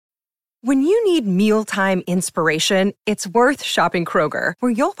When you need mealtime inspiration, it's worth shopping Kroger,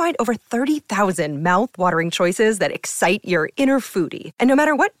 where you'll find over 30,000 mouth-watering choices that excite your inner foodie. And no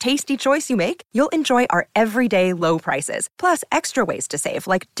matter what tasty choice you make, you'll enjoy our everyday low prices, plus extra ways to save,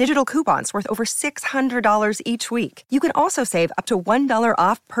 like digital coupons worth over $600 each week. You can also save up to $1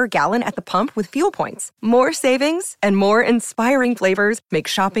 off per gallon at the pump with fuel points. More savings and more inspiring flavors make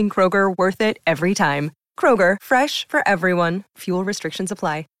shopping Kroger worth it every time. Kroger, fresh for everyone. Fuel restrictions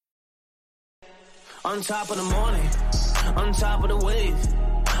apply. On top of the morning, on top of the wave,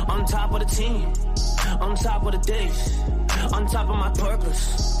 on top of the team, on top of the days, on top of my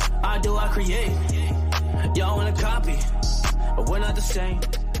purpose. I create. Y'all wanna copy, but we're not the same.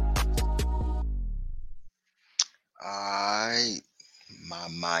 Alright, my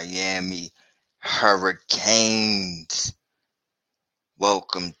Miami Hurricanes.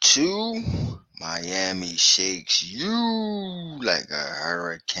 Welcome to Miami Shakes You Like a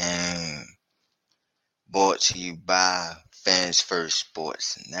Hurricane. Brought to you by Fans First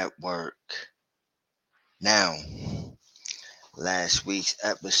Sports Network. Now, last week's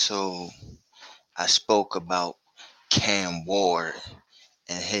episode, I spoke about Cam Ward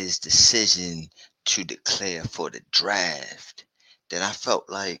and his decision to declare for the draft. That I felt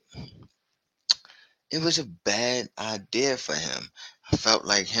like it was a bad idea for him. I felt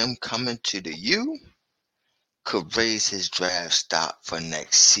like him coming to the U could raise his draft stock for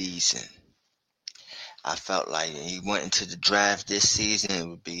next season. I felt like he went into the draft this season, it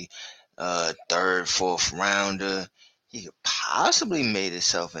would be third, fourth rounder. He could possibly made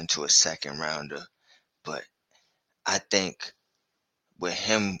himself into a second rounder. But I think with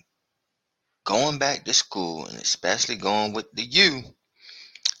him going back to school, and especially going with the U,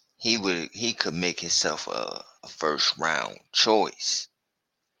 he could make himself a first round choice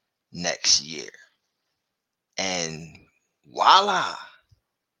next year. And voila,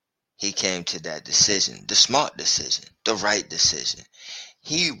 he came to that decision, the smart decision, the right decision.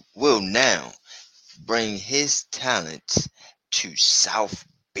 He will now bring his talents to South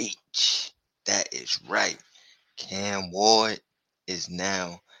Beach. That is right. Cam Ward is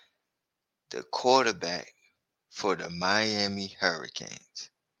now the quarterback for the Miami Hurricanes.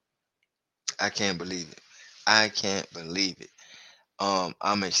 I can't believe it. I can't believe it.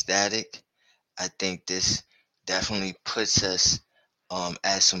 I'm ecstatic. I think this definitely puts us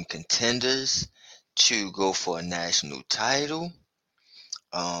as some contenders to go for a national title.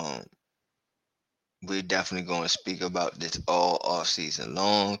 We're definitely going to speak about this all off season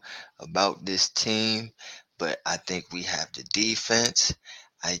long, about this team. But I think we have the defense.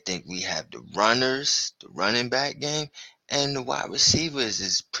 I think we have the runners, the running back game, and the wide receivers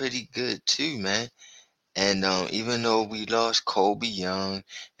is pretty good too, man. And even though we lost Kobe Young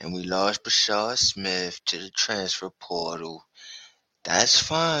and we lost Brashard Smith to the transfer portal, that's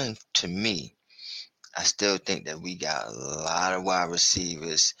fine to me. I still think that we got a lot of wide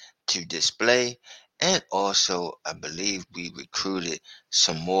receivers to display. And also, I believe we recruited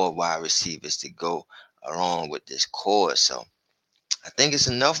some more wide receivers to go along with this core. So I think it's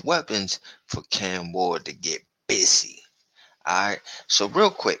enough weapons for Cam Ward to get busy. All right. So real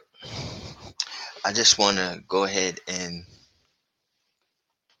quick, I just want to go ahead and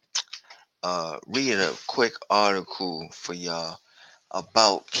read a quick article for y'all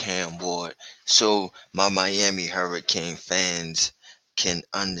about Cam Ward, so my Miami Hurricane fans can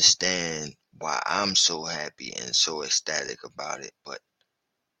understand why I'm so happy and so ecstatic about it, but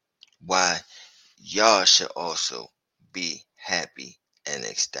why y'all should also be happy and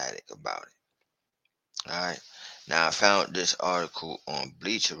ecstatic about it. All right. Now, I found this article on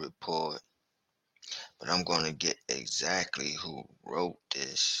Bleacher Report, but I'm going to get exactly who wrote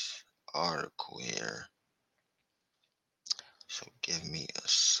this article here. So give me a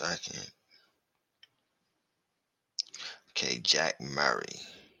second. Okay, Jack Murray.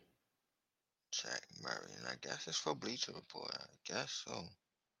 And I guess it's for Bleacher Report. I guess so.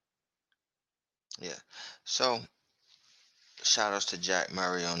 Yeah. So, shout outs to Jack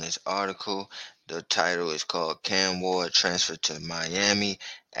Murray on this article. The title is called Cam Ward Transferred to Miami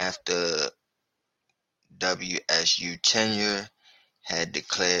After WSU Tenure Had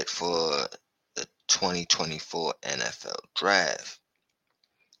Declared for the 2024 NFL Draft.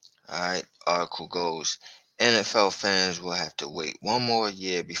 Alright, article goes, NFL fans will have to wait one more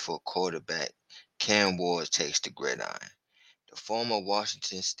year before quarterback Cam Ward takes the gridiron. The former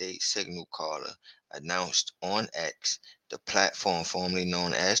Washington State signal caller announced on X, the platform formerly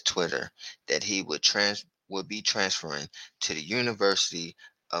known as Twitter, that he would be transferring to the University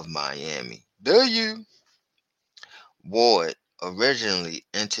of Miami. The U. Ward, originally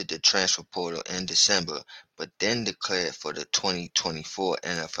entered the transfer portal in December, but then declared for the 2024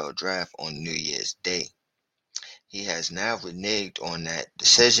 NFL Draft on New Year's Day. He has now reneged on that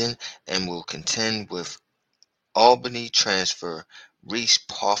decision and will contend with Albany transfer Reese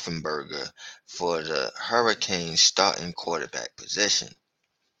Poffenberger for the Hurricanes' starting quarterback position.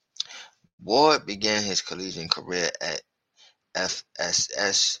 Ward began his collegiate career at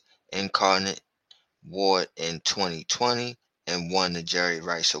FSS Incarnate Ward in 2020 and won the Jerry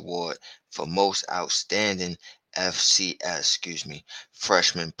Rice Award for Most Outstanding FCS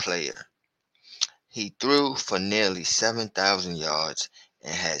freshman player. He threw for nearly 7,000 yards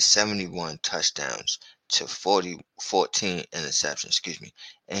and had 71 touchdowns to 14 interceptions,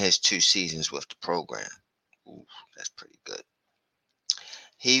 in his 2 seasons with the program. Ooh, that's pretty good.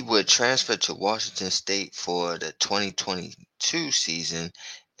 He would transfer to Washington State for the 2022 season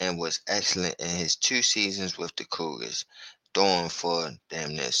and was excellent in his 2 seasons with the Cougars, throwing for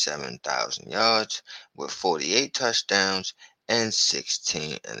damn near 7,000 yards with 48 touchdowns and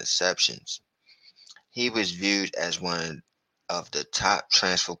 16 interceptions. He was viewed as one of the top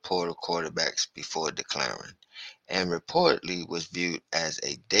transfer portal quarterbacks before declaring, and reportedly was viewed as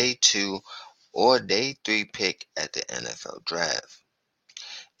a day 2 or day 3 pick at the NFL Draft.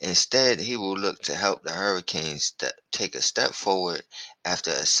 Instead, he will look to help the Hurricanes take a step forward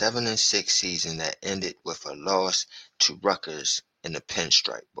after a 7-6 season that ended with a loss to Rutgers in the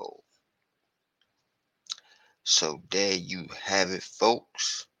Pinstripe Bowl. So there you have it,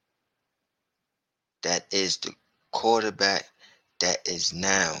 folks. That is the quarterback that is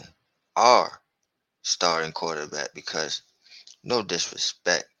now our starting quarterback, because no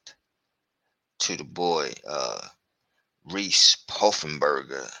disrespect to the boy Reese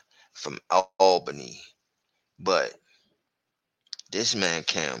Poffenberger from Albany, but this man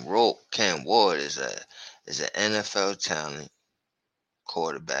Cam Ward is an NFL talent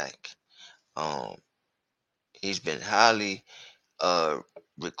quarterback. He's been highly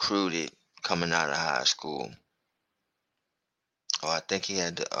recruited coming out of high school. I think he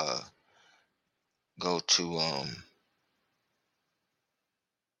had to go to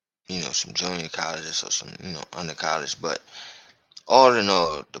some junior colleges or some under college, but all in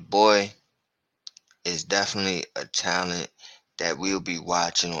all, the boy is definitely a talent that we'll be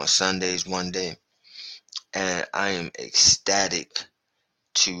watching on Sundays one day, and I am ecstatic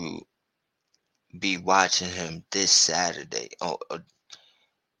to be watching him this Saturday, or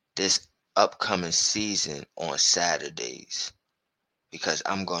this upcoming season on Saturdays, because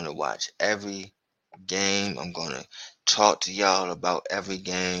I'm going to watch every game. I'm going to talk to y'all about every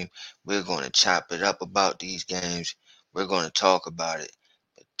game. We're going to chop it up about these games. We're going to talk about it.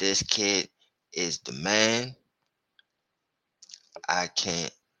 But this kid is the man. I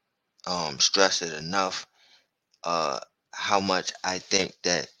can't stress it enough how much I think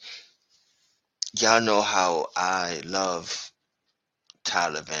that y'all know how I love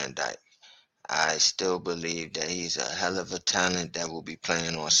Tyler Van Dyke. I still believe that he's a hell of a talent that will be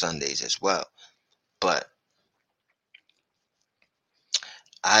playing on Sundays as well. But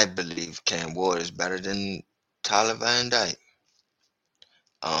I believe Cam Ward is better than Tyler Van Dyke.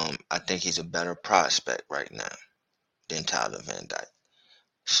 I think he's a better prospect right now than Tyler Van Dyke.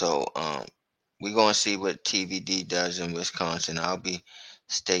 So we're going to see what TVD does in Wisconsin. I'll be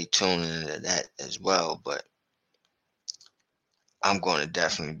stay tuned into that as well. But I'm going to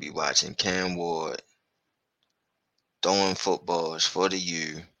definitely be watching Cam Ward throwing footballs for the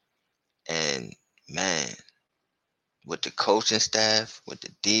U. And man, with the coaching staff, with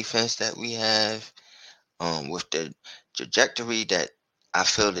the defense that we have, with the trajectory that I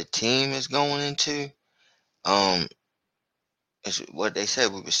feel the team is going into, it's what they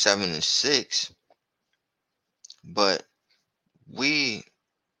said. We were 7-6, but we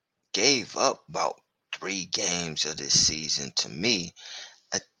gave up about 3 games of this season to me.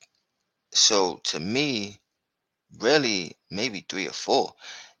 So to me, really, maybe 3 or 4.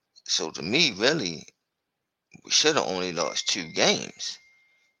 So to me, really, we should have only lost 2 games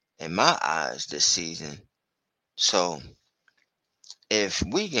in my eyes this season. So if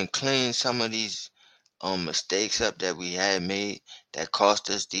we can clean some of these mistakes up that we had made that cost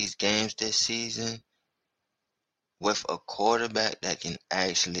us these games this season, with a quarterback that can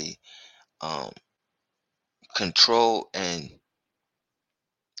actually control and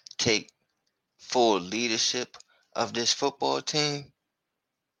take full leadership of this football team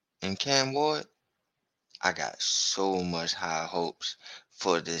in Cam Ward, I got so much high hopes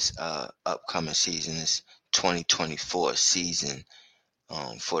for this upcoming season, this 2024 season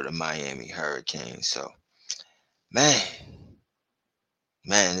for the Miami Hurricanes. So, man,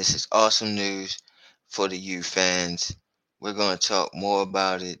 this is awesome news for the U fans. We're going to talk more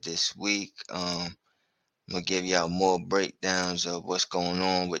about it this week. I'm going to give y'all more breakdowns of what's going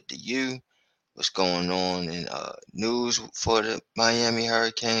on with the U, what's going on in news for the Miami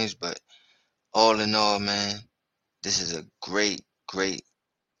Hurricanes. But all in all, man, this is a great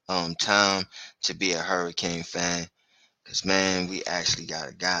time to be a Hurricane fan. Because, man, we actually got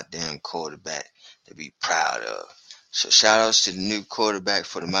a goddamn quarterback to be proud of. So shout outs to the new quarterback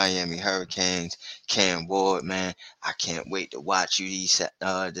for the Miami Hurricanes, Cam Ward, man. I can't wait to watch you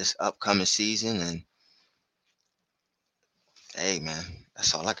this upcoming season. And hey, man,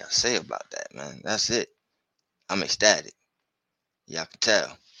 that's all I got to say about that, man. That's it. I'm ecstatic. Y'all can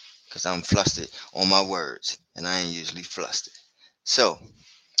tell because I'm flustered on my words, and I ain't usually flustered. So,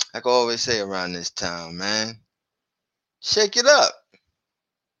 like I always say around this time, man, shake it up.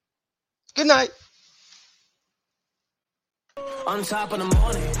 Good night. On top of the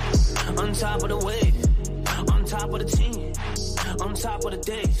morning, on top of the wave, on top of the team, on top of the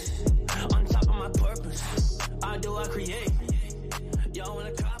days, on top of my purpose. I create. Y'all want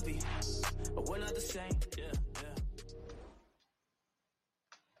a copy, but we're not the same. Yeah.